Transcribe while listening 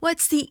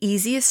What's the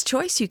easiest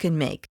choice you can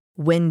make?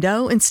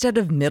 Window instead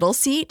of middle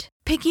seat?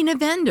 Picking a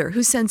vendor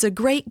who sends a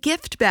great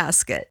gift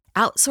basket?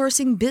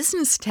 Outsourcing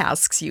business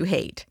tasks you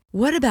hate?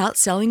 What about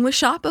selling with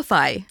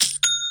Shopify?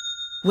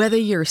 Whether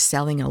you're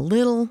selling a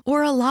little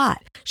or a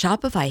lot,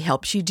 Shopify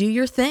helps you do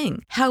your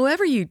thing,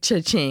 however you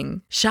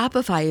cha-ching.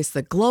 Shopify is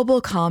the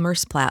global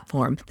commerce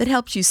platform that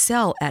helps you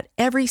sell at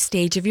every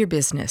stage of your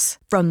business.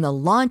 From the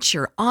launch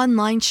your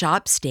online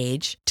shop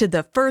stage to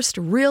the first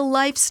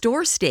real-life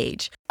store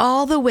stage,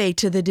 all the way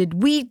to the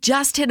did we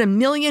just hit a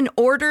million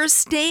orders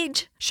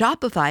stage.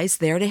 Shopify's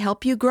there to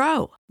help you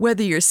grow.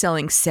 Whether you're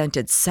selling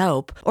scented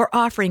soap or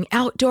offering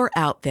outdoor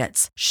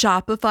outfits,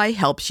 Shopify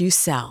helps you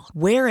sell.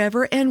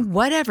 Wherever and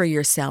whatever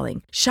you're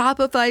selling,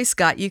 Shopify's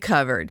got you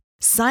covered.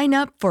 Sign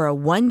up for a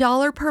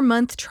 $1 per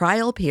month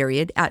trial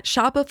period at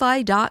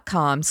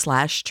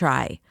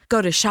shopify.com/try.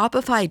 Go to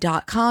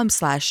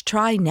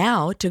shopify.com/try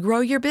now to grow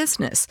your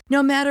business,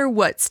 no matter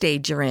what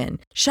stage you're in.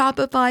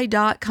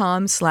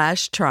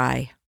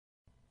 Shopify.com/try.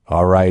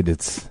 All right,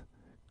 it's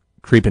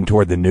creeping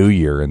toward the new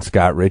year, and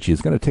Scott Ritchie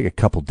is going to take a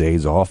couple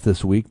days off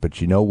this week,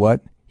 but you know what?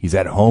 He's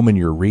at home in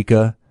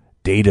Eureka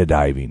data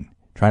diving,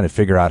 trying to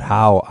figure out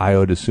how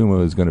Ayo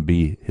Dosunmu is going to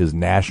be his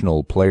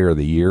National Player of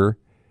the Year.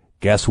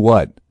 Guess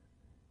what?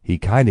 He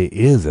kind of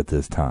is at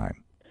this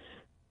time.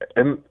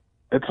 And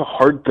it's a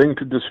hard thing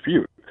to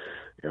dispute.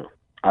 You know,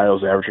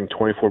 Ayo's averaging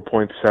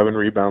 24.7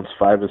 rebounds,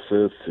 5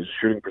 assists. His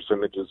shooting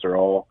percentages are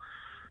all,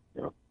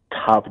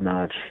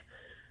 top-notch.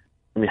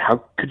 I mean,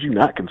 how could you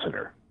not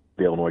consider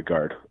the Illinois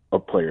guard a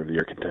Player of the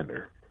Year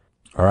contender?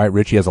 All right,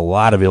 Richie has a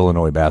lot of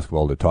Illinois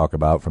basketball to talk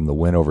about, from the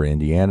win over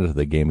Indiana to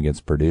the game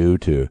against Purdue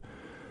to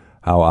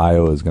how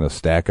Ayo is going to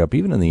stack up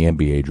even in the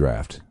NBA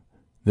draft.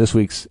 This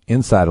week's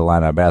Inside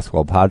Illini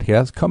Basketball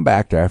podcast come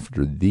back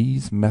after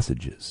these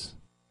messages.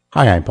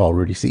 Hi, I'm Paul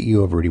Rudy,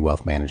 CEO of Rudy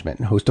Wealth Management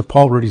and host of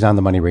Paul Rudy's On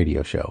the Money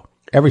radio show.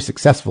 Every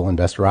successful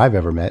investor I've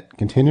ever met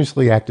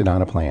continuously acted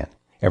on a plan.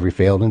 Every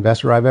failed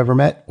investor I've ever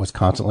met was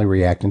constantly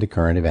reacting to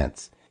current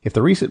events. If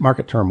the recent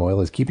market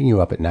turmoil is keeping you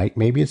up at night,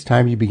 maybe it's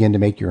time you begin to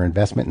make your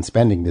investment and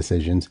spending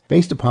decisions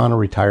based upon a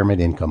retirement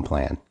income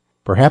plan.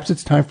 Perhaps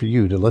it's time for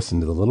you to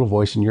listen to the little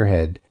voice in your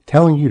head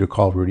telling you to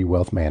call Rudy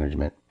Wealth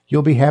Management.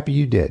 You'll be happy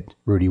you did.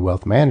 Rudy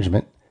Wealth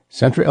Management,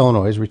 Central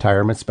Illinois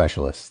Retirement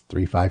Specialist,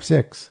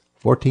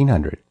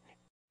 356-1400.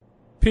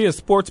 Pia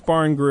Sports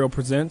Bar and Grill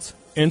presents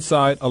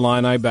Inside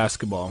Illini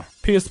Basketball.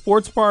 Pia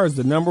Sports Bar is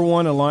the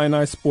 #1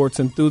 Illini sports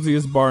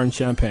enthusiast bar in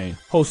Champaign,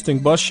 hosting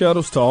bus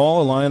shuttles to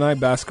all Illini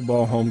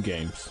basketball home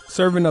games,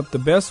 serving up the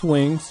best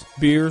wings,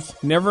 beers,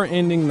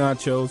 never-ending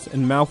nachos,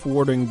 and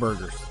mouth-watering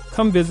burgers.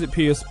 Come visit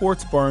Pia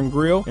Sports Bar and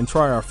Grill and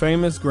try our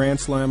famous Grand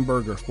Slam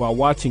burger while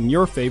watching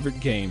your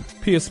favorite game.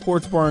 Pia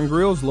Sports Bar and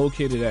Grill is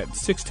located at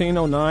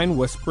 1609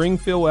 West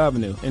Springfield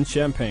Avenue in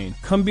Champaign.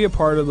 Come be a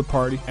part of the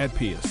party at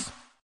Pia's.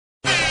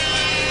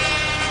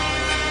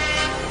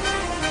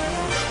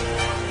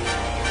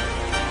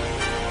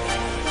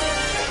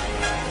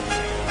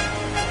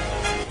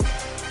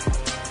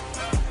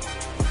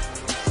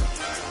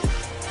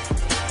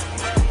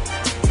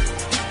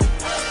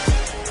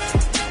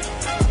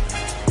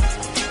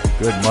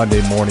 Good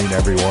Monday morning,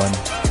 everyone.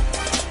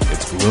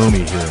 It's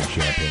gloomy here in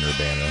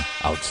Champaign-Urbana,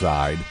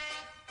 outside,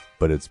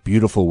 but it's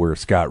beautiful where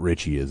Scott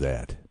Ritchie is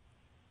at.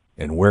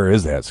 And where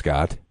is that,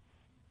 Scott?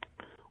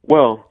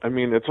 Well, I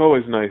mean, it's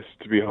always nice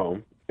to be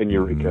home in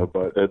Eureka,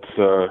 but it's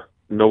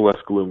no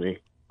less gloomy,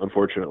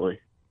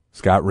 unfortunately.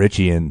 Scott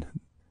Ritchie in,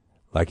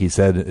 like he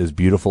said, his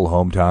beautiful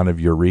hometown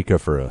of Eureka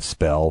for a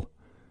spell.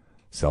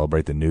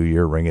 Celebrate the new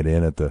year, ring it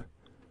in at the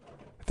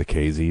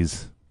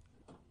KZs.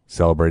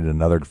 Celebrated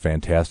another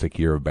fantastic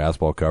year of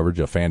basketball coverage,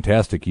 a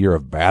fantastic year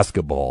of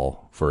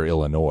basketball for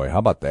Illinois. How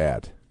about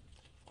that,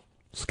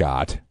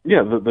 Scott?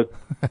 Yeah, the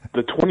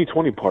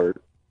 2020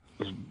 part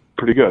is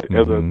pretty good.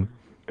 Mm-hmm.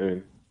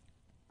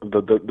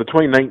 The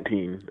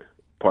 2019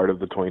 part of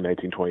the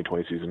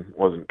 2019-2020 season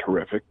wasn't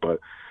terrific, but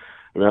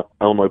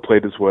Illinois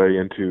played its way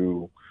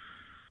into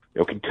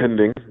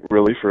contending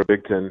really for a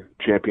Big Ten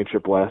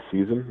championship last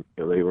season.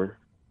 They were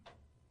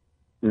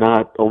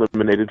not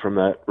eliminated from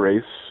that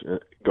race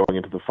going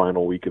into the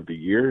final week of the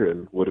year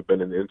and would have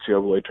been in the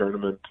NCAA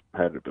tournament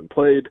had it been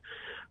played.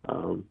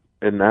 And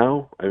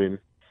now, I mean,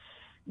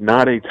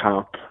 not a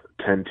top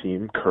 10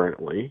 team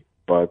currently,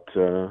 but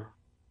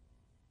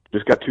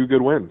just got 2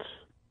 good wins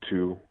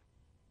to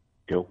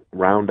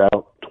round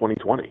out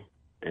 2020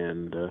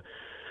 and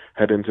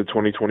head into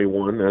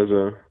 2021 as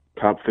a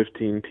top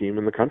 15 team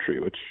in the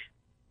country, which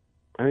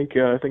I think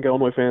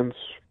Illinois fans,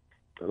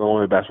 the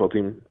Illinois basketball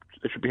team,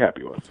 they should be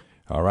happy with.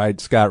 All right,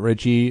 Scott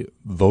Ritchie,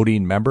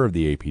 voting member of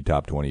the AP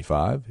Top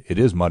 25. It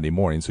is Monday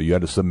morning, so you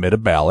had to submit a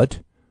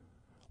ballot.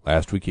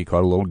 Last week you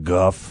caught a little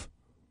guff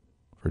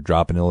for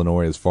dropping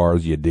Illinois as far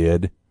as you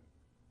did.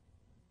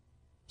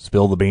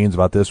 Spill the beans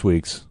about this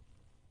week's.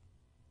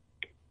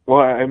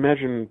 Well, I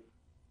imagine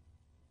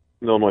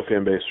the Illinois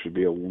fan base should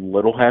be a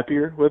little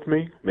happier with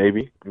me,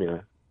 maybe. I mean,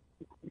 I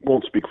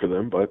won't speak for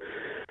them, but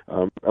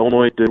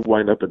Illinois did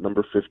wind up at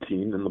number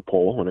 15 in the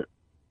poll when it,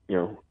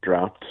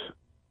 dropped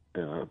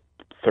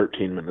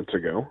 13 minutes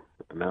ago.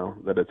 now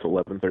that it's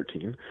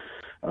 11-13.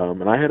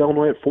 And I had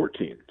Illinois at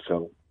 14,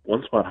 so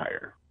one spot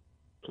higher.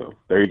 So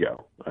there you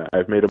go.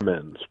 I've made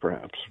amends,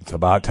 perhaps. It's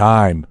about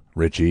time,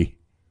 Richie.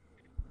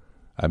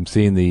 I'm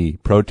seeing the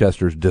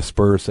protesters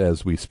disperse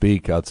as we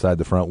speak outside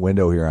the front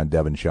window here on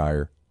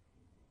Devonshire.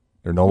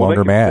 They're no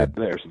longer mad.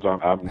 There, since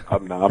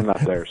I'm not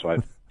there, so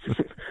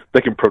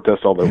they can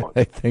protest all they want.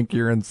 I think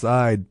you're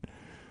inside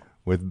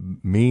with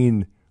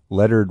mean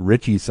lettered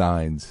Richie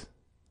signs.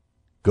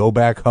 Go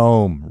back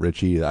home,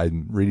 Richie.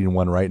 I'm reading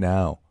one right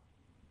now.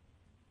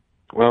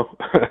 Well,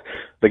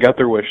 they got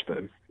their wish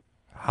then.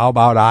 How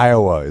about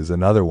Iowa is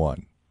another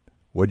one.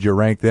 Would you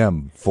rank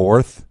them?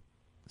 4th?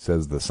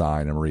 Says the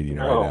sign I'm reading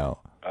right now.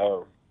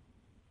 Oh,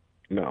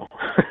 no.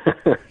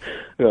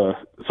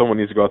 Someone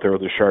needs to go out there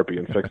with a Sharpie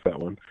and fix that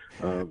one.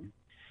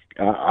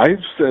 I've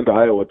sent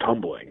Iowa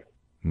tumbling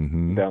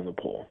down the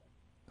poll.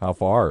 How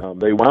far?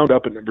 They wound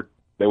up at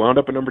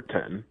number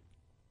 10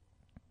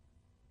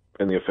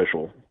 in the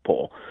official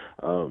poll.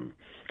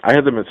 I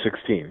had them at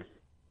 16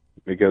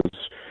 because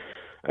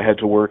I had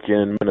to work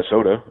in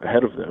Minnesota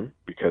ahead of them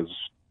because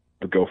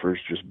the Gophers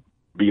just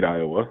beat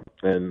Iowa.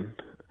 And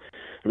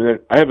I mean,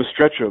 I have a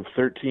stretch of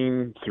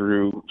 13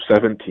 through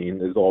 17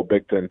 is all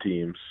Big Ten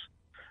teams.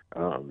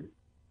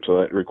 So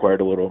that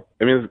required a little.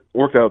 I mean, it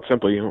worked out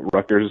simply.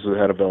 Rutgers is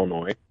ahead of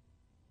Illinois,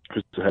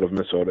 who's ahead of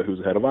Minnesota, who's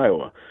ahead of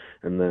Iowa.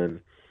 And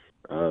then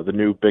the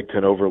new Big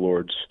Ten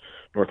overlords,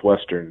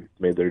 Northwestern,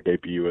 made their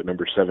debut at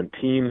number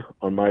 17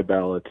 on my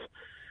ballot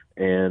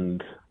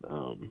and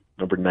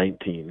number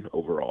 19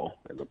 overall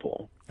in the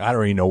poll. I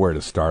don't even know where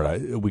to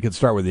start. We could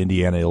start with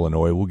Indiana,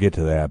 Illinois. We'll get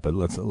to that, but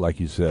let's, like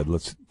you said,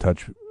 let's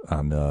touch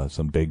on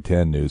some Big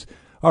Ten news.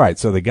 All right,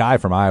 so the guy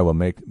from Iowa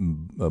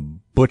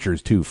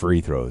butchers 2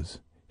 free throws.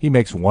 He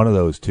makes one of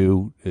those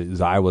 2. Is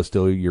Iowa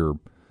still your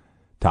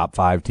top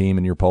 5 team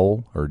in your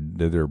poll, or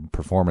did their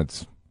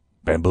performance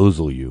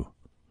bamboozle you?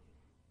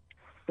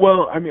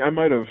 Well, I mean, I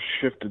might have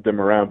shifted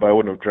them around, but I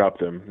wouldn't have dropped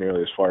them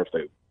nearly as far if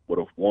they would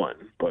have won.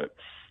 But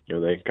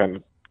they kind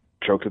of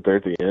choked it there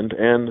at the end,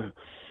 and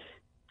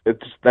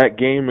it's that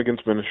game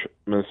against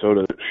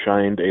Minnesota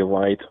shined a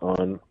light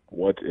on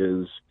what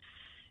is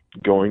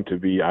going to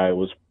be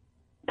Iowa's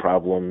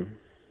problem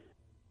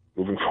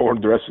moving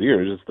forward the rest of the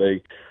year. Is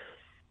they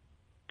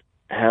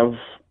have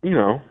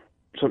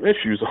some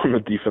issues on the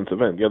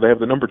defensive end. They have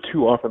the number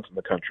 2 offense in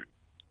the country.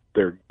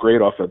 They're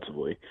great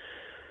offensively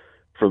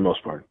for the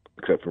most part,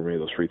 except for maybe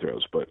those free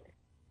throws. But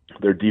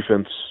their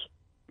defense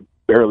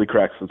barely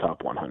cracks the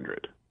top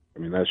 100. I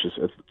mean,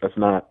 that's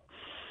not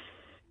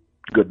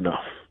good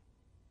enough,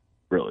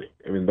 really.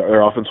 I mean,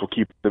 their offense will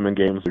keep them in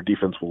games. Their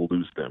defense will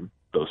lose them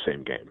those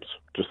same games,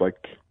 just like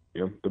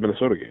the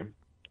Minnesota game.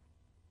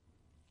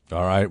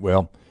 All right,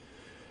 well,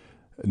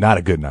 not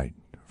a good night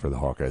for the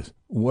Hawkeyes.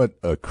 What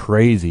a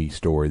crazy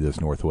story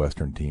this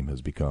Northwestern team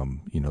has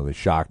become. They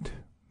shocked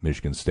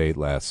Michigan State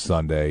last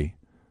Sunday.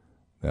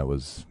 That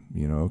was,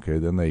 okay,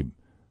 then they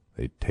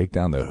take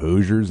down the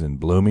Hoosiers in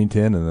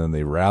Bloomington, and then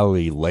they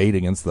rally late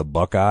against the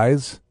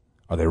Buckeyes.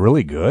 Are they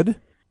really good?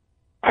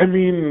 I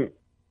mean,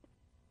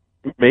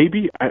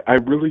 maybe. I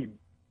really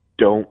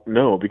don't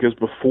know, because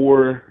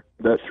before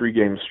that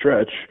 3-game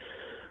stretch,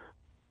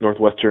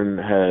 Northwestern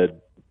had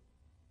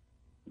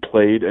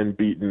played and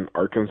beaten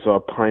Arkansas,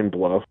 Pine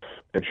Bluff,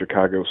 and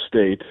Chicago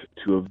State,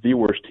 2 of the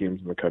worst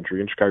teams in the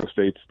country. And Chicago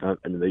State's not.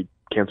 I mean, they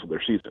canceled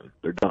their season.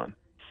 They're done.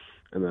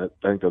 And I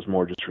think that's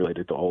more just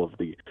related to all of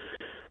the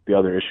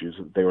other issues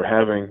that they were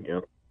having.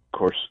 Of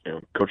course,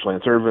 Coach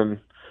Lance Irvin,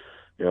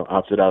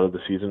 opted out of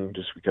the season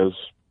just because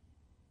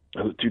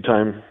as a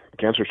 2-time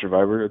cancer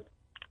survivor, it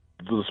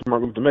was a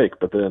smart move to make.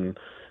 But then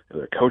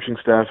their coaching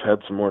staff had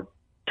some more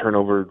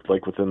turnover,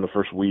 like within the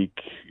first week.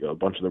 A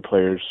bunch of their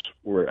players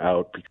were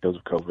out because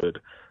of COVID,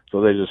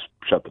 so they just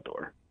shut the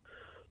door.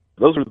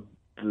 Those were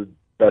the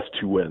best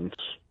 2 wins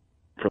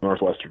for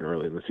Northwestern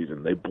early in the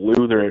season. They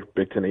blew their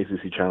Big Ten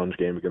ACC Challenge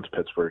game against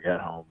Pittsburgh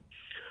at home.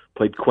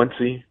 Played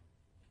Quincy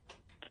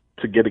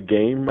to get a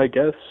game, I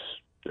guess.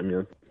 I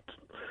mean,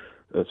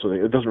 so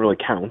it doesn't really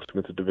count.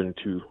 It's a Division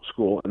II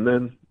school. And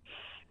then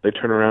they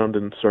turn around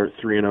and start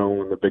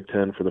 3-0 in the Big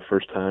Ten for the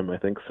first time, I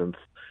think, since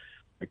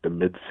like the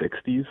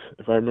mid-'60s,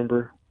 if I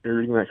remember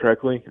reading that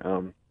correctly.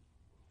 And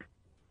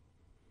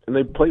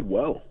they played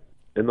well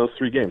in those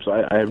 3 games. So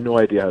I have no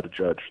idea how to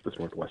judge this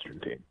Northwestern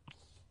team.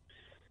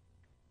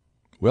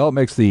 Well, it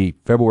makes the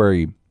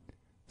February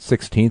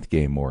 16th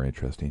game more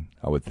interesting,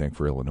 I would think,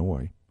 for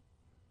Illinois.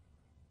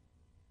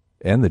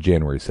 And the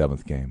January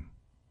 7th game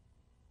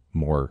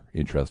more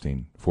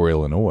interesting for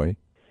Illinois.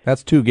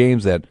 That's 2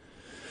 games that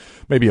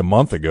maybe a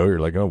month ago you're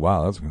like, oh,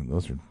 wow,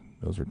 those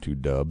are 2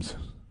 dubs.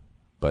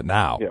 But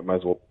now. Yeah, might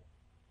as well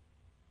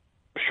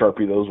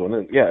Sharpie those one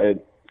in. Yeah,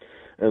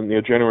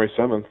 and January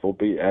 7th will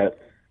be at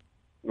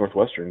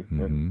Northwestern.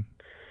 Mm-hmm. And,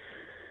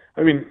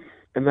 I mean,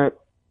 and that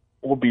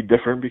will be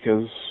different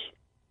because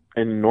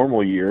in a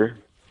normal year,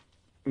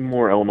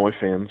 more Illinois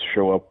fans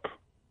show up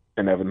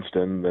in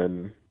Evanston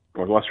than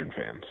Northwestern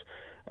fans.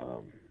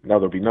 Now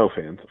there'll be no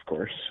fans, of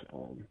course.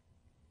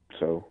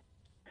 So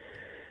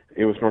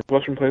if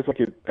Northwestern plays like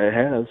it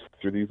has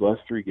through these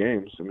last 3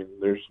 games, I mean,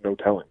 there's no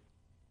telling,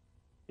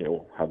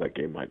 how that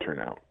game might turn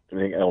out. I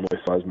think Illinois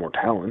still has more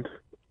talent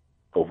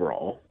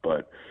overall,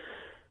 but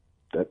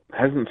that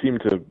hasn't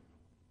seemed to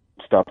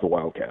stop the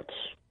Wildcats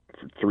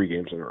for 3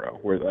 games in a row,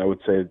 where I would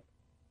say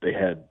they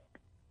had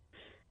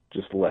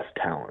just less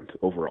talent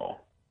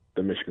overall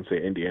than Michigan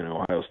State, Indiana,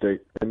 Ohio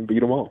State, and beat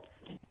them all.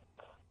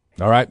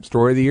 All right,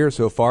 story of the year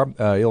so far.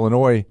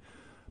 Illinois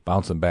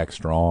bouncing back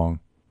strong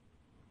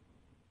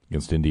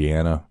against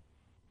Indiana.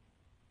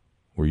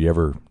 Were you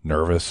ever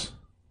nervous?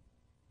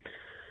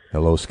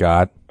 Hello,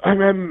 Scott. I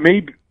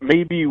mean,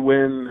 maybe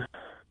when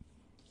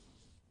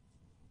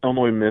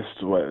Illinois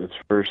missed its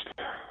first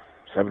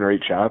 7 or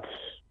 8 shots,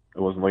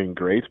 it wasn't looking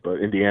great, but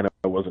Indiana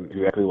wasn't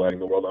exactly lighting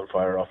the world on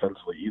fire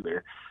offensively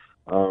either.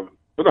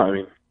 But no, I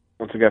mean,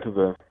 once it got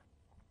to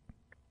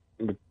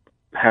the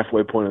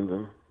halfway point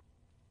of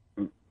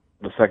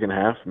the second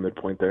half,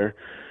 midpoint there,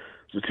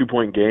 it was a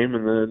 2-point game,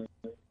 and then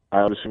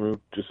Iodisimu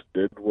just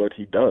did what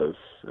he does,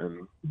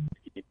 and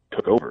he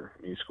took over.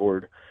 He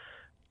scored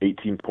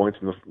 18 points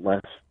in the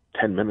last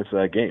 10 minutes of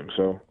that game.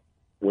 So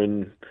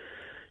when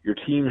your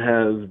team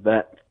has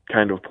that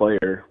kind of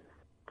player,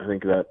 I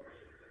think that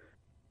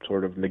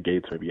sort of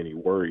negates maybe any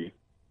worry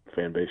the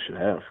fan base should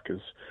have,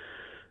 because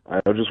I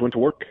just went to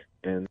work,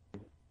 and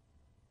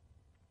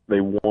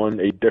they won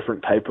a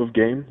different type of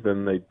game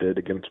than they did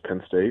against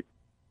Penn State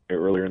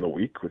earlier in the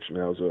week, which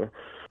now is a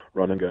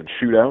run-and-gun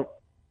shootout,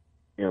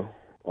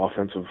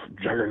 offensive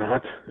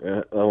juggernaut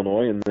at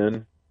Illinois, and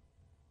then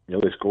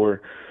they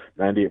score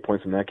 98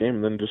 points in that game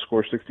and then just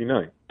score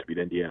 69 to beat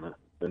Indiana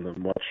in a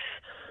much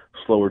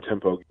slower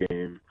tempo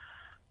game,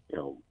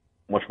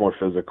 much more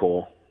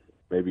physical,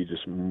 maybe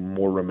just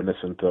more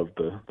reminiscent of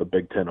the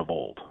Big Ten of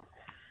old.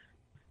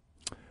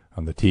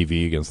 On the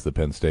TV against the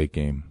Penn State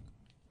game,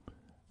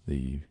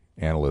 the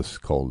analysts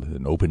called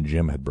an open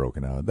gym had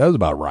broken out. That was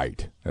about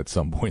right at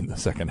some point in the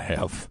second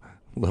half.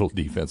 Little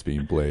defense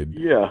being played.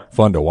 Yeah.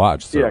 Fun to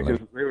watch, certainly. Yeah,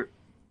 because they were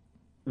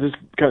just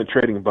kind of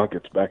trading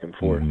buckets back and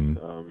forth.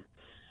 Mm-hmm.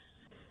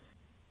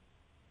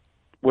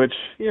 Which,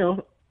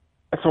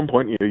 at some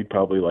point, you'd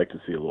probably like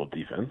to see a little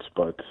defense,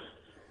 but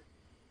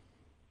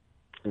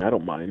I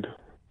don't mind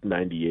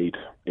 98,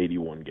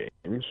 81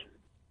 games.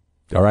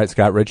 All right,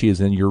 Scott Ritchie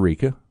is in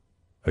Eureka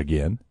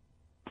again.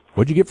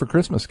 What'd you get for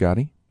Christmas,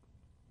 Scotty?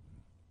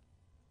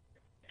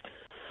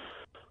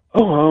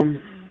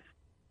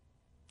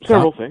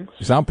 Several things.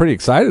 You sound pretty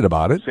excited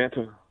about it.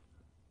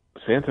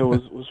 Santa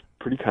was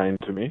pretty kind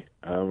to me.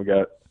 We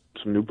got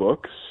some new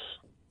books,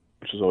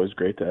 which is always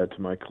great to add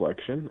to my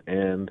collection.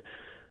 And,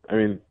 I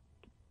mean,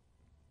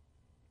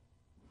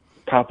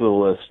 top of the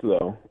list,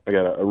 though, I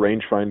got a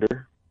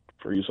rangefinder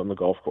for use on the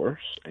golf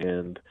course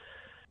and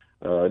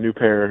a new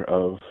pair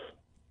of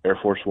Air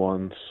Force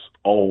Ones,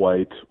 all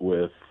white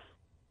with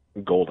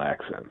gold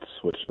accents,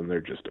 and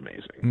they're just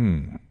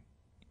amazing.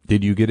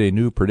 Did you get a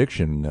new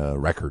prediction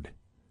record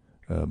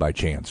by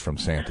chance from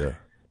Santa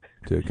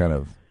to kind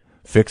of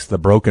fix the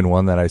broken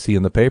one that I see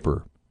in the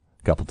paper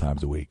a couple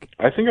times a week?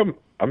 I think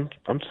I'm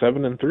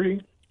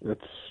 7-3.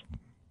 That's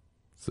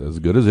as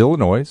good as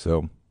Illinois,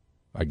 so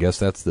I guess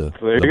that's the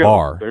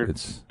bar. They're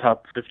it's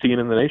top 15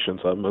 in the nation,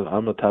 so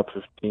I'm a top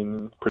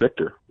 15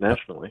 predictor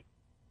nationally.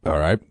 All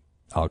right,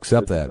 I'll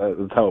accept that.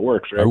 That's how it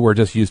works, right? We're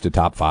just used to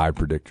top 5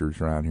 predictors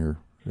around here.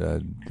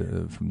 To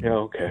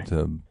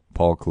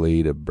Paul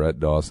Klee, to Brett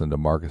Dawson, to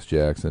Marcus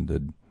Jackson,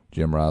 to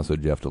Jim Rosso,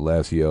 Jeff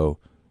DeLassio,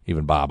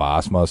 even Bob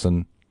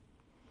Osmussen.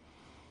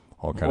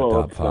 All kind of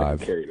top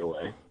 5. Carried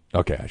away.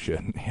 Okay, I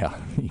shouldn't. Yeah,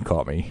 you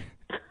caught me.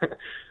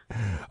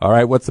 All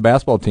right, what's the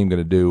basketball team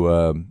going to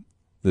do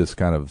this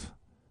kind of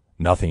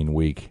nothing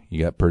week?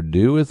 You got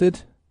Purdue, is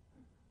it?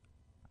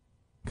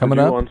 Coming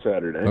Purdue up? on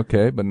Saturday.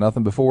 Okay, but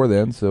nothing before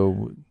then,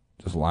 so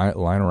just lying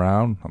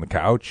around on the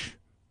couch.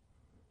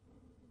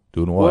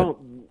 Doing what? Well,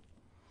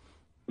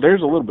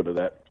 there's a little bit of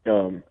that.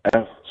 So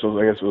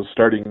I guess it was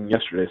starting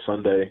yesterday,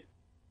 Sunday,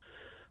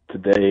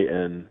 today,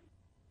 and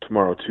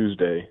tomorrow,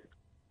 Tuesday,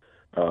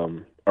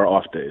 are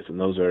off days, and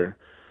those are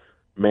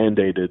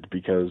mandated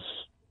because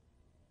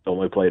they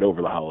only played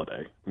over the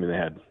holiday. I mean, they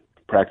had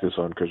practice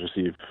on Christmas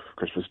Eve,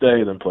 Christmas Day,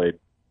 and then played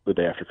the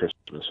day after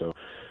Christmas. So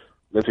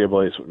the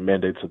NCAA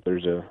mandates that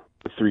there's a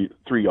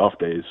three off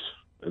days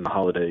in the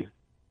holiday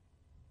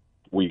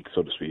week,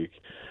 so to speak.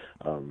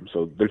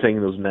 So they're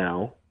taking those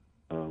now.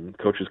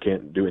 Coaches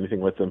can't do anything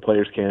with them.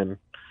 Players can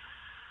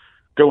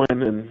go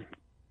in and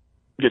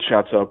get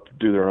shots up,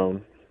 do their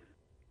own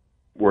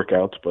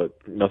workouts, but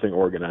nothing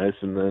organized.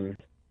 And then,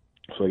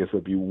 so I guess it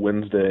would be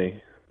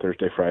Wednesday,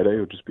 Thursday, Friday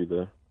would just be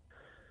the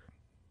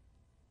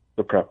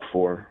prep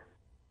for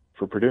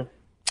Purdue.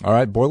 All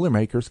right,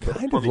 Boilermakers,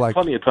 kind of like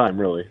plenty of time,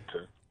 really.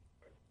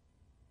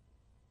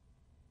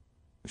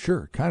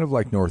 Sure, kind of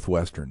like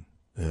Northwestern,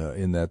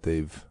 in that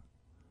they've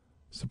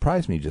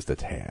surprised me just a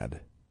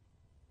tad.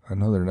 I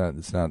know they're not.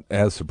 It's not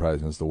as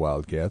surprising as the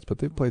Wildcats, but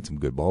they've played some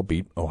good ball.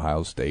 Beat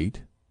Ohio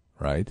State,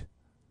 right?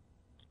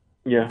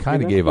 Yeah,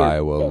 kind of gave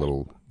Iowa a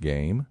little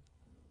game.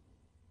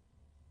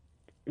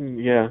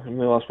 Yeah, and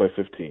they lost by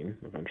 15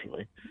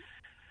 eventually.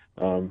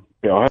 Ohio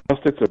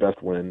State's their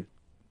best win.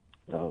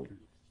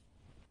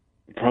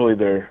 Probably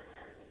their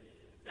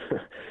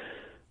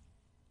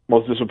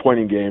most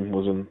disappointing game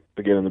was in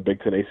the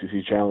Big Ten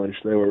ACC Challenge.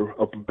 They were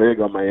up big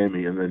on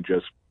Miami and then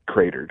just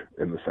cratered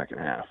in the second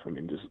half. I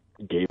mean, just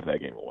gave that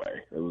game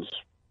away. It was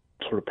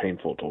sort of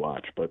painful to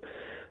watch. But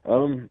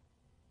a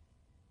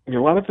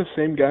lot of the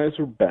same guys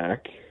are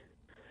back,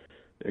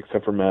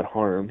 except for Matt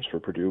Harms for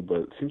Purdue,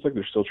 but it seems like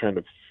they're still trying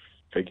to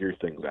figure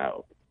things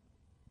out.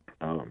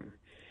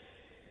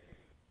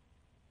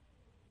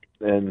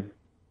 And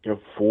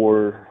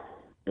for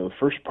the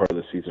first part of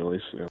the season, at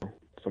least,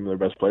 some of their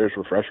best players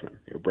were freshmen.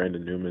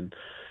 Brandon Newman,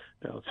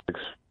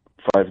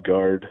 6'5"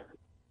 guard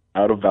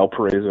out of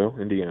Valparaiso,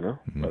 Indiana,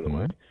 by the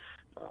way.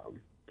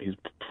 He's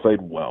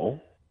played well.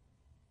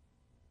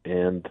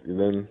 And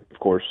then, of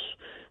course,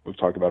 we've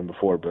talked about him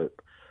before, but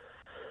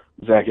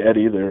Zach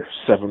Edey, their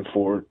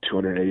 7'4",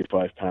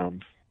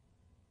 285-pound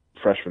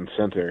freshman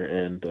center,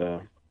 and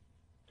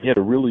he had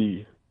a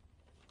really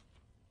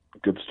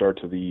good start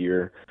to the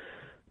year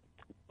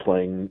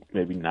playing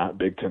maybe not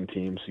Big Ten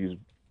teams. He's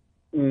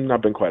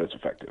not been quite as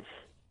effective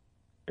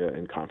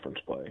in conference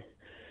play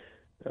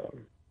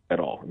at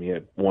all. I mean, he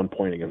had 1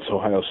 point against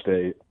Ohio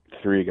State,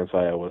 3 against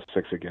Iowa,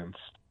 6 against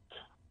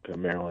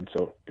Maryland.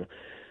 So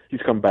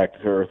he's come back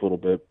to earth a little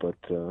bit, but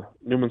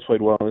Newman's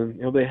played well.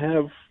 And, they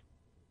have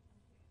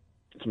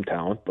some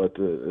talent, but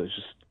it's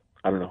just,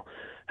 I don't know,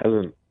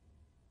 hasn't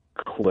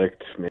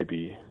clicked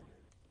maybe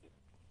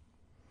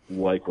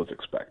like was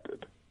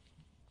expected.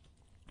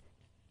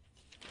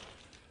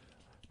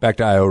 Back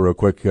to Iowa real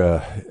quick.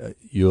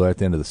 You at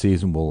the end of the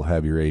season will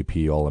have your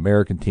AP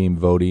All-American team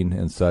voting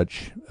and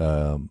such.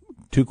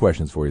 2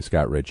 questions for you,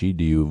 Scott Ritchie.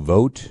 Do you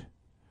vote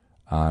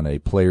on a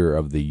player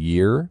of the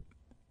year,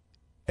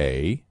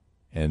 A,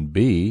 and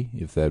B,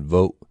 if that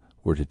vote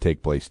were to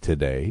take place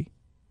today,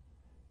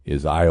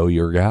 is Io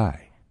your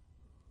guy?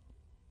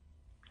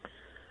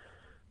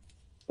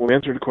 Well, the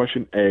answer to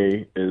question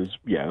A is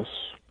yes.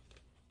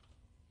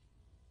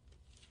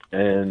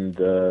 And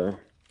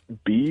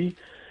B,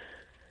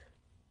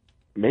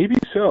 maybe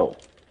so.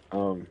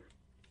 I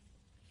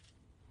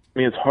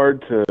mean, it's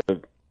hard to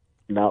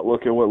not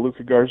look at what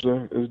Luka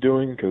Garza is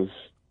doing because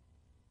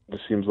it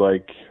seems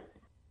like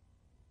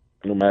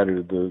no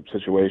matter the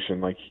situation,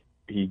 like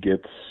he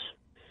gets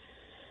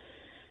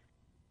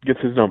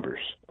his numbers.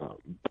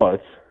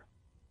 But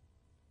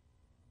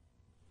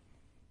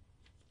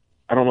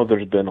I don't know if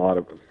there's been a lot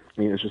of. I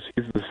mean, it's just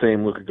he's the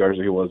same Luka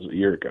Garza he was a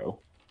year ago,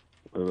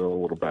 a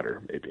little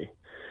better maybe.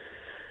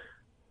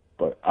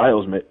 But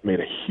Io's made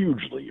a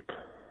huge leap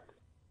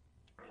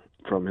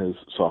from his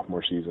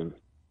sophomore season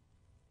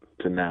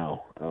to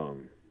now.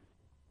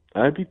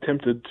 I'd be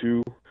tempted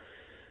to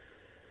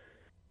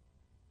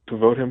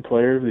vote him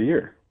player of the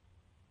year,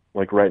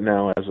 like right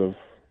now as of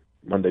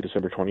Monday,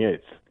 December 28th.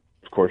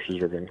 Of course,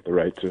 reserving the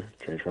right to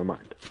change my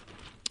mind.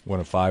 One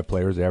of 5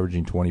 players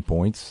averaging 20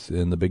 points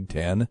in the Big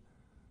Ten.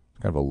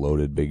 Kind of a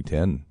loaded Big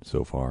Ten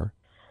so far,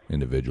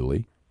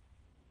 individually.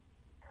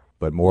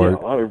 But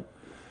more.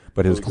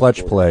 But his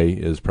clutch play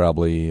is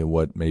probably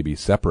what maybe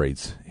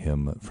separates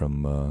him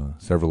from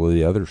several of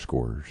the other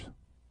scorers.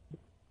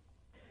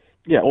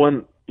 Yeah, well,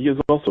 and he is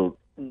also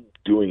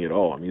doing it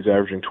all. I mean, he's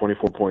averaging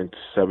 24 points,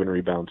 7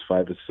 rebounds,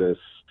 5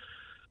 assists,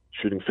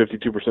 shooting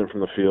 52%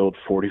 from the field,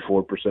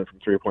 44% from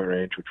three-point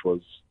range, which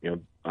was,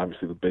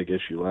 obviously the big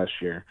issue last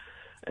year,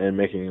 and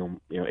making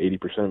him,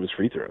 80% of his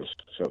free throws.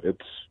 So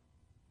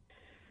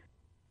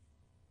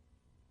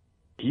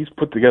he's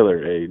put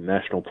together a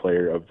National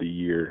Player of the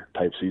Year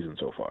type season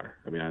so far.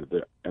 I mean,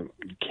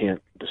 you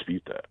can't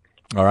dispute that.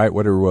 All right,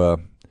 what are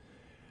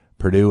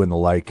Purdue and the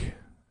like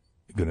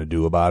going to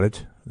do about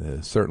it?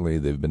 Certainly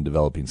they've been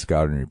developing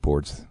scouting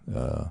reports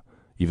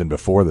even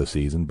before the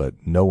season, but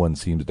no one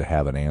seems to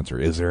have an answer.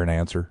 Is there an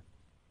answer?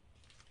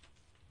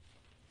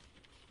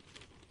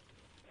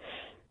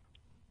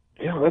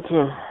 Yeah, that's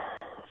a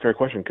fair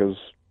question because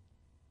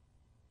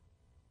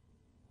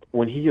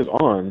when he is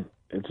on,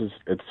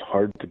 it's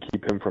hard to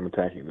keep him from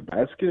attacking the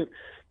basket,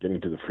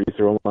 getting to the free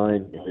throw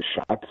line. His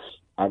shots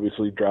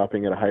obviously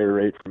dropping at a higher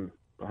rate from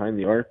behind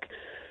the arc.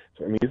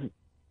 So I mean, he's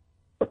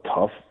a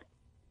tough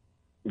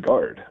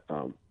guard.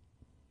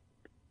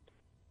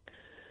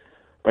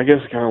 I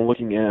guess kind of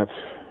looking at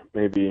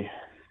maybe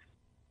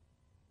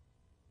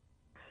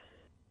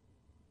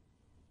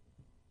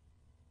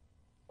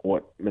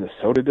what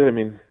Minnesota did. I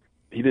mean,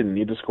 he didn't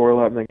need to score a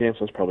lot in that game,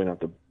 so it's probably not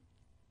the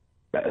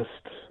best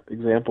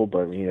example,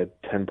 but I mean, he had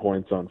 10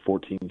 points on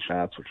 14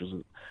 shots, which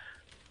was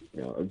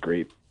a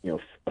great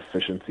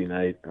efficiency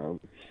night.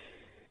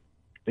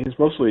 He's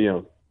mostly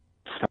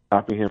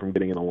stopping him from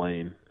getting in the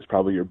lane is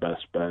probably your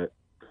best bet,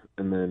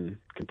 and then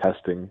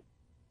contesting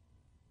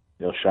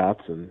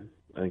shots, and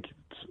I think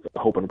it's a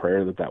hope and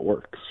prayer that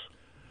works.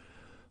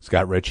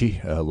 Scott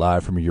Ritchie,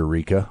 live from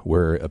Eureka,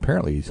 where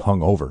apparently he's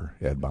hung over,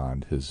 Ed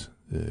Bond,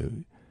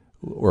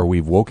 or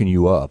we've woken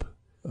you up.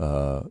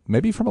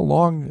 Maybe from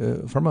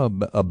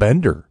a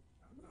bender,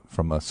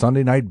 from a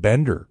Sunday night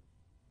bender.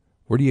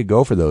 Where do you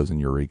go for those in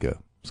Eureka,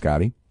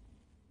 Scotty?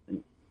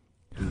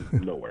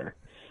 Nowhere.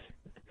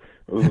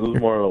 was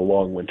more of a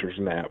long winter's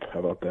nap. How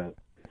about that?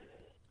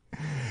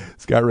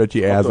 Scott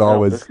Ritchie, as also,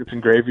 always. Biscuits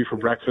and gravy for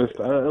breakfast.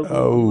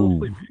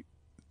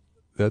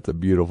 That's a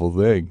beautiful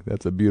thing.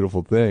 That's a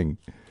beautiful thing.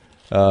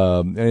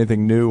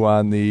 Anything new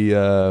on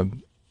the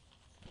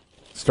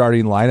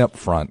starting lineup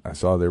front? I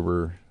saw there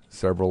were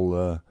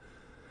several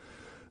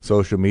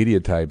social media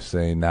types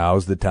saying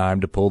now's the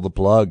time to pull the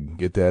plug,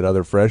 get that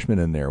other freshman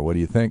in there. What do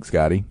you think,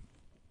 Scotty?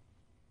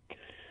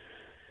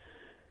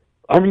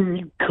 I mean,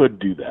 you could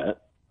do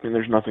that. I mean,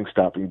 there's nothing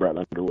stopping Brett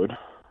Underwood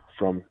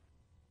from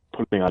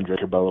putting Andre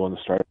Curbelo in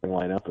the starting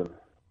lineup and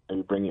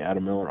maybe bringing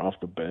Adam Miller off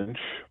the bench.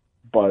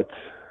 But,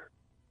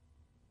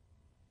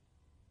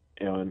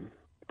 and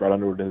Brett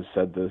Underwood has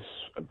said this,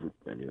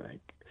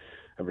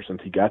 ever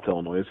since he got to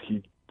Illinois,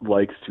 he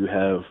likes to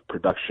have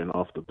production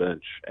off the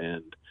bench,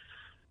 and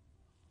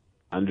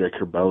Andre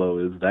Curbelo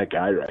is that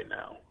guy right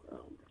now.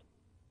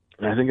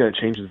 And I think that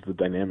changes the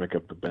dynamic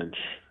of the bench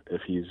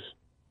if he's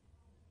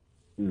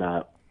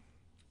not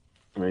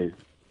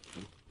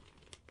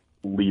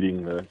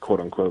leading the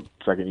quote-unquote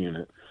second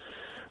unit.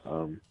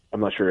 I'm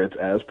not sure it's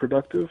as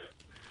productive.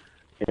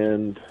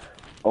 And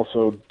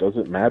also, does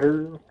it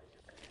matter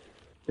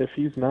if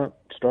he's not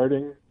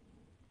starting?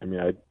 I mean,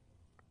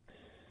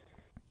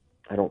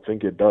 I don't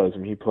think it does. I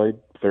mean, he played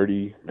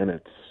 30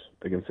 minutes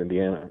against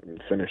Indiana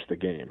and finished the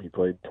game. He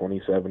played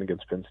 27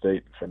 against Penn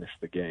State and finished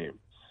the game.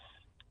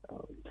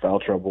 Foul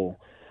trouble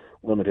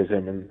limited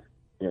him in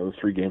the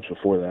 3 games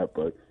before that,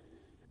 but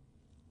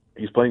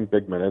he's playing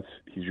big minutes.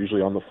 He's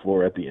usually on the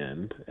floor at the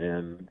end,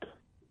 and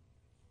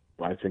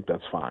I think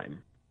that's fine.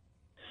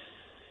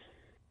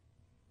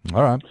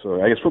 All right.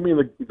 So I guess put me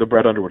in the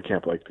Brett Underwood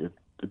camp. Like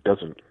it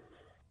doesn't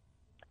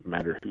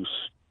matter who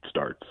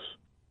starts.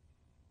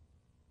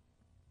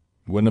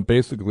 Wasn't it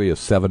basically a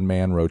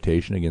 7-man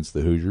rotation against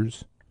the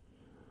Hoosiers?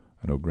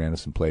 I know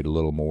Grandison played a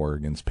little more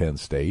against Penn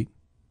State.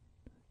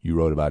 You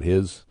wrote about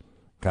his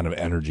kind of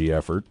energy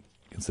effort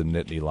against the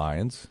Nittany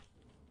Lions.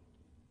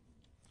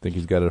 Think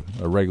he's got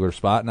a regular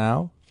spot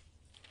now?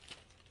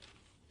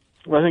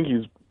 Well, I think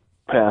he's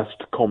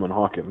past Coleman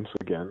Hawkins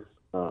again.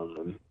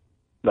 And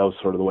that was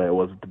sort of the way it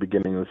was at the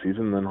beginning of the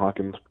season. Then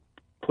Hawkins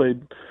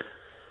played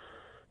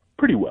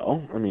pretty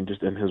well. I mean,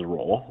 just in his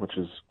role, which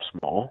is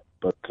small.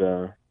 But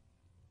I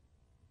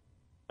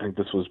think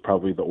this was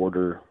probably the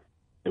order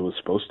it was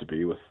supposed to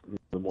be, with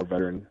the more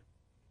veteran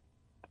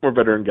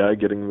guy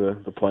getting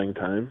the playing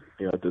time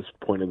at this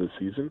point of the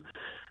season.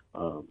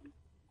 I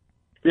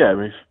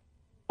mean,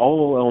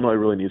 all Illinois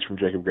really needs from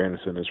Jacob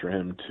Grandison is for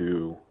him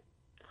to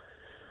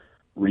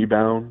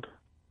rebound,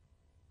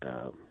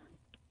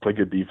 play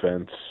good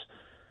defense,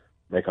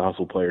 make a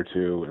hustle play or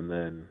two, and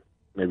then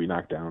maybe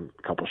knock down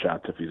a couple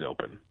shots if he's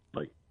open.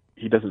 Like,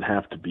 he doesn't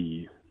have to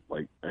be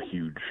like a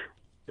huge,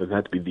 doesn't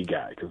have to be the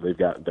guy, because they've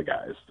got the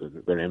guys.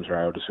 Their names are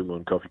Ayo Dosunmu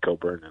and Kofi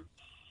Cockburn, and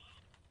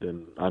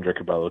then Andre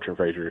Curbelo, Trent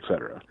Frazier,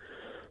 etc.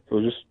 So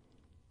just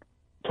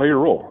play your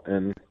role,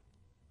 and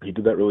he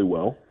did that really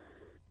well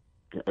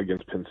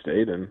against Penn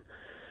State. And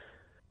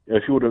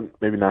if he would have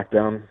maybe knocked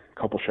down a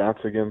couple shots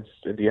against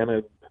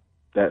Indiana,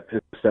 that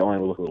his stat line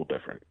would look a little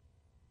different.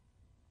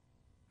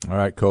 All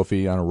right,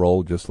 Kofi on a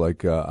roll just like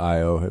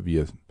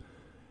Ayo.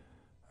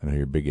 I know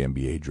you're a big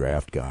NBA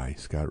draft guy,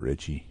 Scott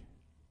Ritchie.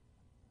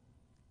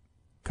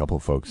 A couple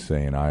of folks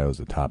saying Ayo's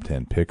a top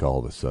 10 pick all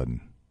of a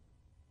sudden.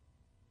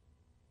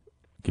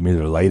 Give me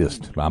the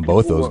latest on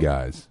both those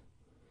guys.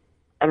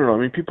 I don't know. I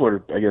mean, people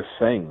are, I guess,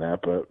 saying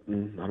that, but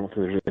I don't think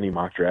there's any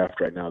mock draft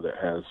right now that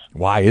has.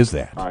 Why is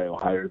that? Ayo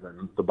higher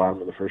than the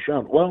bottom of the first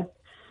round. Well,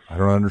 I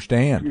don't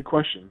understand. That's a good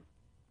question,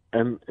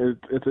 and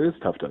it is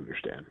tough to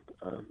understand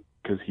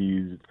because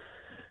he's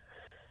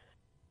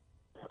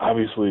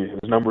obviously,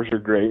 his numbers are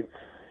great.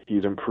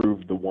 He's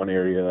improved the one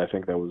area I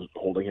think that was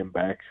holding him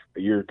back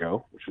a year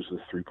ago, which was his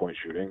 3-point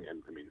shooting,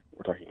 and I mean,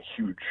 we're talking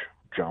a huge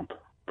jump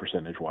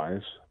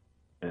percentage-wise.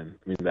 And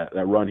I mean, that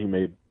run he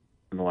made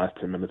in the last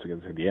 10 minutes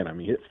against Indiana, I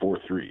mean, he hit 4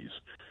 threes.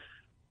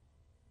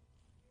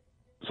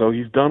 So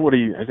he's done what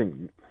he, I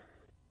think,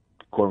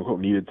 quote-unquote,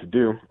 needed to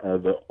do.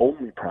 The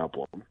only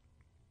problem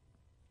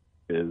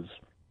is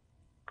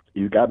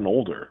he's gotten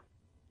older.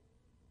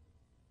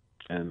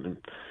 And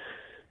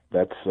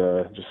that's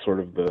just sort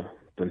of the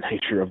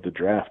nature of the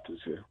draft. Is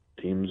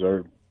teams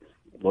are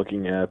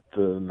looking at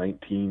the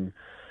 18,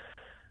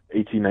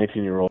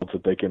 19-year-olds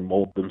that they can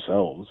mold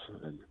themselves,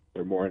 and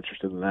they're more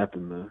interested in that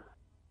than the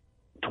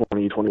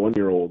 20,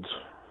 21-year-olds.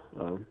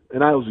 And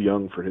Ayo's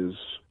young for his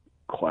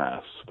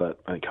class. That,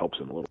 I think, helps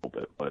him a little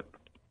bit. But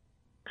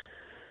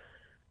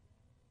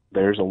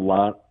there's a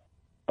lot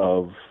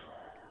of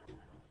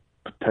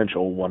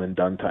potential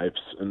one-and-done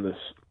types in this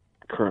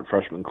current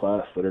freshman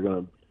class that are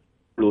going to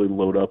really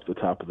load up the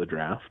top of the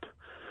draft,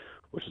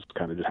 which is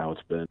kind of just how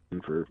it's been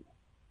for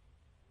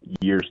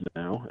years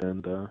now.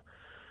 And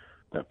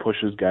that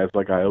pushes guys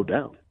like Ayo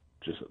down.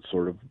 Just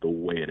sort of the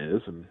way it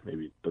is, and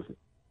maybe it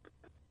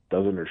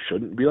doesn't or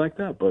shouldn't be like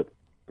that, but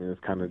it's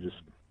kind of just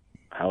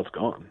how it's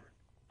gone.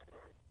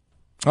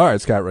 All right,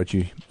 Scott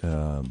Ritchie,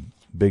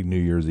 big New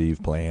Year's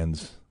Eve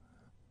plans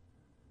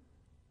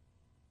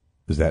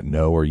Is that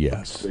no or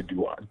yes? Say,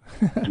 do I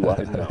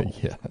know?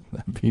 Yeah,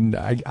 I mean,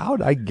 how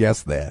would I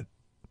guess that?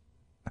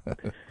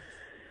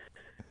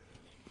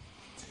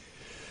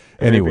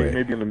 Anyway,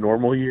 maybe in a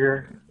normal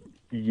year,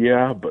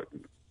 yeah, but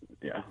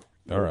yeah.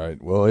 All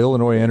right. Well,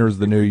 Illinois enters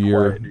the new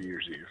year New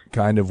Year's Eve.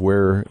 kind of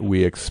where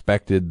we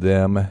expected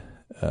them,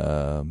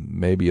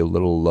 maybe a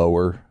little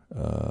lower.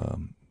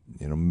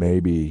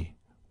 Maybe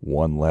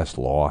one less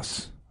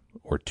loss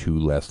or two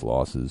less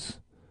losses.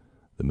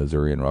 The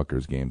Missouri and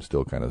Rutgers game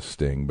still kind of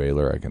sting.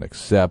 Baylor, I can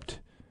accept.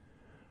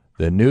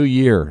 The new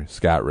year,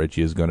 Scott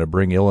Ritchie, is going to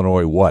bring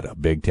Illinois what? A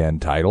Big Ten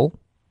title?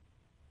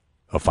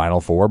 A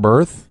Final Four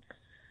berth?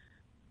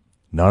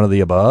 None of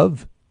the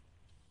above?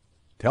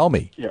 Tell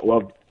me. Yeah,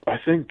 well, I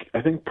think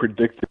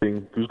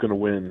predicting who's going to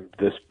win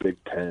this Big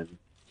Ten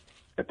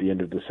at the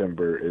end of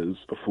December is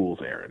a fool's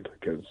errand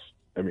because,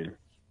 I mean,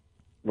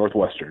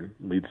 Northwestern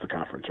leads the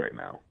conference right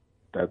now.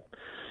 I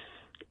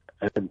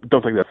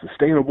don't think that's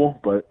sustainable,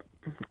 but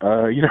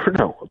you never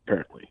know,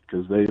 apparently,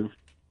 because they've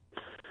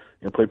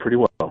played pretty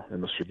well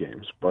in those 3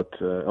 games. But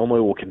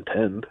Illinois will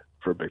contend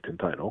for a Big Ten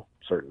title,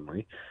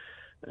 certainly.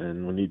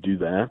 And when you do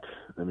that,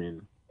 I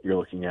mean, you're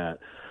looking at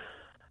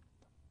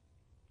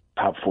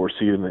top 4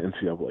 seed in the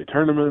NCAA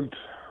tournament,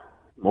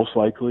 most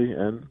likely.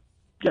 And,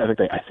 yeah,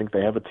 I think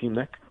they have a team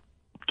that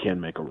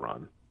can make a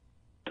run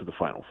to the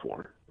Final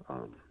Four.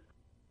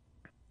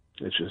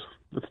 It's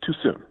too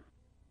soon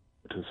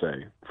to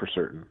say for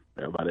certain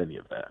about any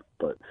of that.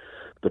 But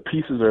the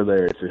pieces are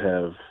there to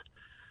have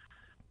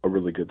a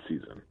really good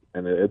season.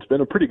 And it's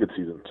been a pretty good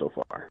season so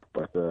far.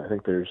 But I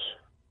think there's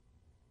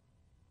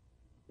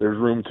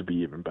room to be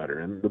even better.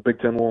 And the Big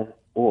Ten will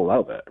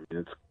allow that. I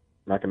mean, it's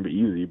not going to be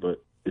easy,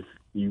 but if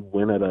you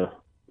win at a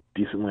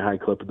decently high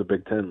clip at the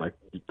Big Ten, like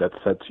that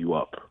sets you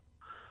up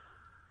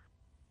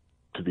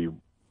to be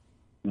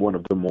one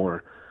of the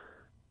more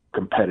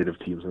competitive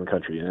teams in the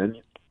country. And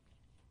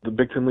the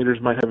Big Ten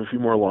leaders might have a few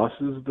more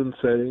losses than,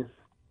 say,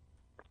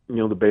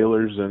 the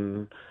Baylors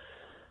and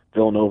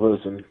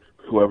Villanovas and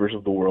whoever's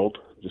of the world,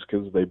 just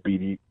because they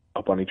beat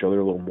up on each other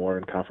a little more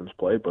in conference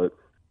play. But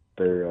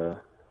they're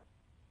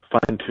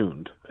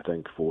fine-tuned, I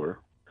think,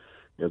 for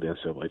the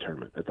NCAA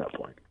tournament at that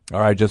point. All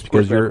right, just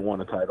because you haven't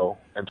won a title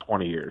in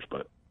 20 years,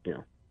 but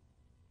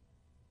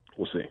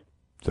we'll see.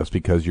 Just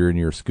because you're in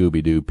your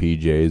Scooby-Doo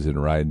PJs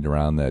and riding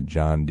around that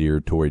John Deere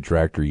toy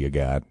tractor you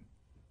got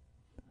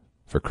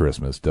for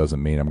Christmas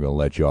doesn't mean I'm going to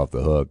let you off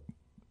the hook.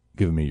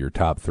 Giving me your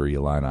top 3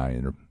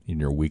 Illini in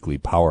your weekly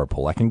power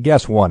poll. I can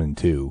guess 1 and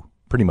 2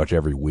 pretty much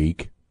every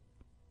week.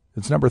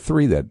 It's number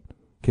 3 that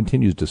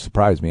continues to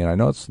surprise me, and I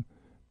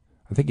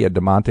think you had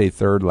DeMonte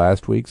third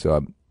last week,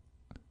 so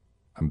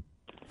I'm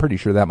pretty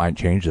sure that might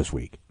change this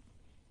week.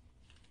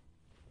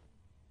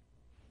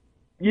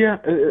 Yeah,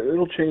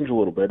 it'll change a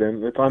little bit,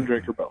 and it's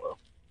Andre Curbelo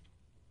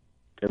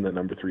in the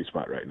number 3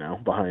 spot right now,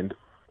 behind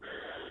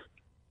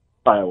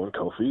Iowa and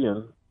Kofi,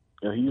 and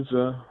he's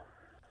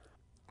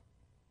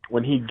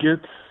when he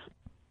gets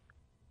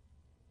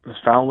his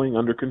fouling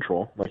under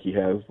control, like he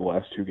has the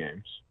last 2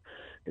 games.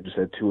 He just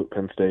had 2 at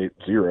Penn State,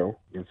 0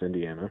 against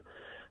Indiana.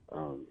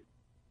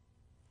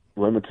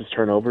 Limits his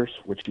turnovers,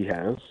 which he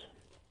has,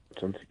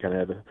 since he kind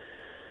of had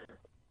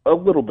a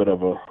little bit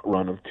of a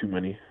run of too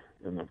many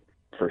in the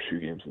first few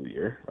games of the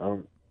year.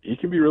 He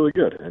can be really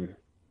good, and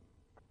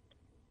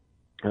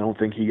I don't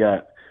think he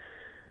got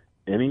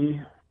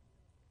any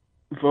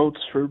votes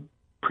for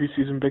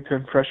preseason Big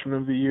Ten Freshman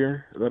of the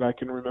Year that I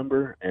can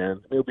remember,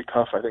 and it'll be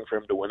tough, I think, for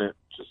him to win it,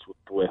 just with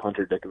the way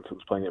Hunter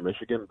Dickinson's playing at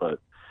Michigan, but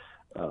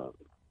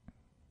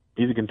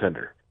he's a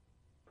contender,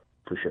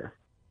 for sure.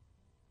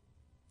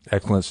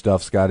 Excellent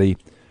stuff, Scotty.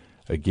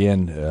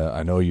 Again,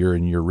 I know you're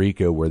in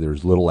Eureka where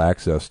there's little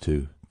access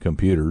to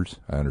computers,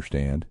 I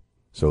understand.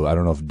 So I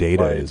don't know if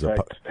data is I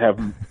have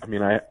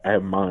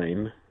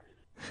mine,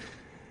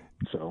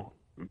 so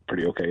I'm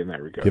pretty okay in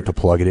that regard. You have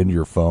to plug it into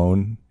your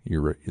phone,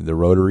 the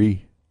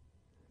rotary,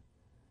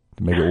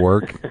 to make it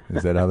work.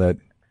 Is that how that?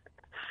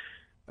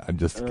 I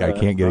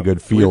can't get a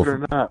good feel.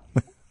 Believe it or not,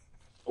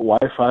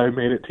 Wi-Fi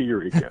made it to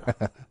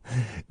Eureka.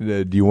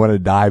 Do you want to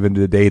dive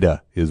into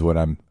data? Is what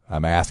I'm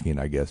asking.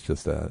 I guess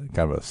just a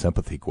kind of a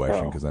sympathy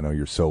question because I know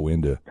you're so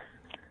into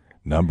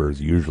numbers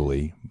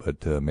usually,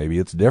 but maybe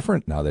it's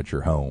different now that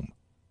you're home.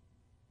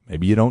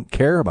 Maybe you don't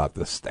care about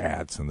the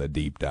stats and the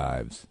deep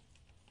dives.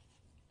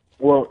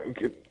 Well,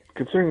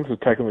 considering this is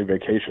technically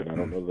vacation, I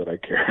don't know that I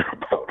care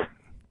about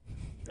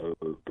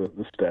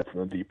the stats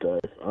and the deep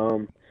dive.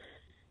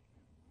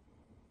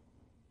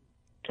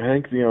 I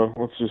think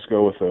let's just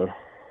go with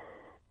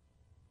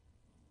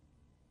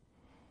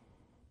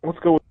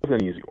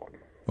an easy one.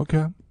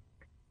 Okay.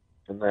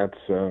 And that's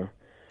Ayo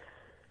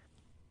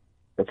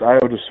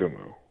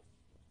DeSumo.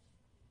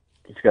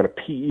 He's got a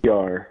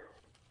PER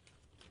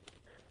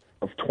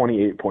of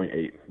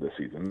 28.8 this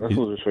season. This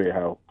will just show you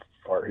how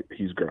far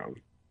he's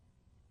grown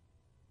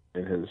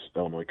in his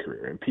Illinois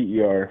career. And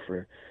PER,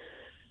 for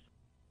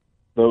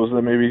those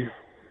that maybe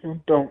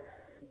don't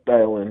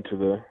dial into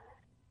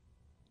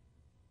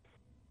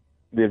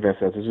the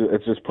advanced stats,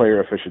 it's just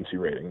player efficiency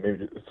rating.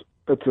 Maybe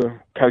it's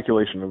a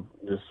calculation of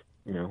just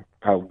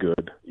how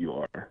good you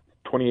are.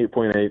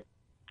 28.8,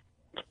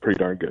 it's pretty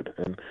darn good.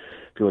 And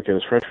if you look at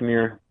his freshman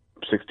year,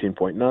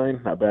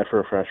 16.9, not bad for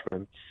a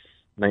freshman.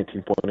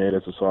 19.8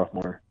 as a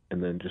sophomore,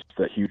 and then just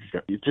a huge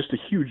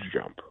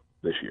jump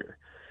this year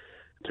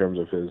in terms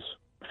of his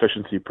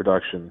efficiency,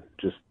 production,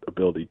 just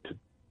ability to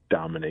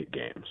dominate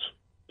games.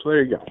 So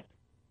there you go.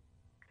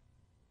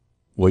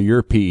 Well,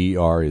 your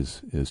PER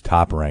is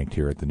top ranked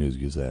here at the News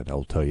Gazette.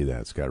 I'll tell you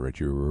that, Scott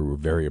Ritchie. We're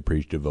very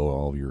appreciative of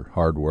all of your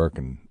hard work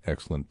and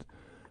excellent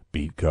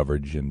beat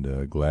coverage,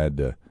 and glad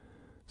to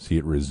see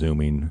it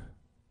resuming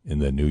in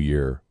the new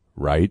year,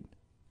 right?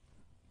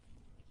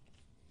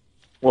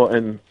 Well,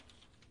 and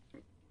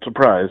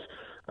surprise,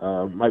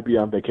 might be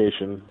on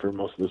vacation for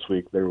most of this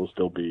week. There will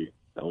still be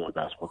Illinois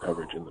basketball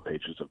coverage in the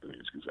pages of the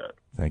News Gazette.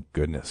 Thank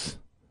goodness.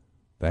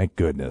 Thank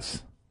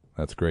goodness.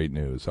 That's great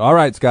news. All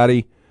right,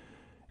 Scotty.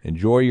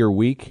 Enjoy your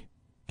week.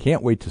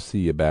 Can't wait to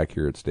see you back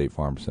here at State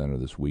Farm Center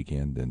this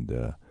weekend,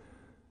 and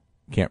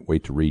can't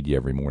wait to read you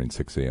every morning,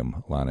 6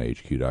 a.m.,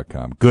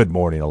 IlliniHQ.com. Good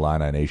morning,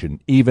 Illini Nation,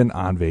 even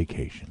on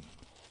vacation.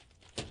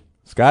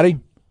 Scotty,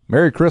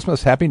 Merry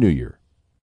Christmas, Happy New Year.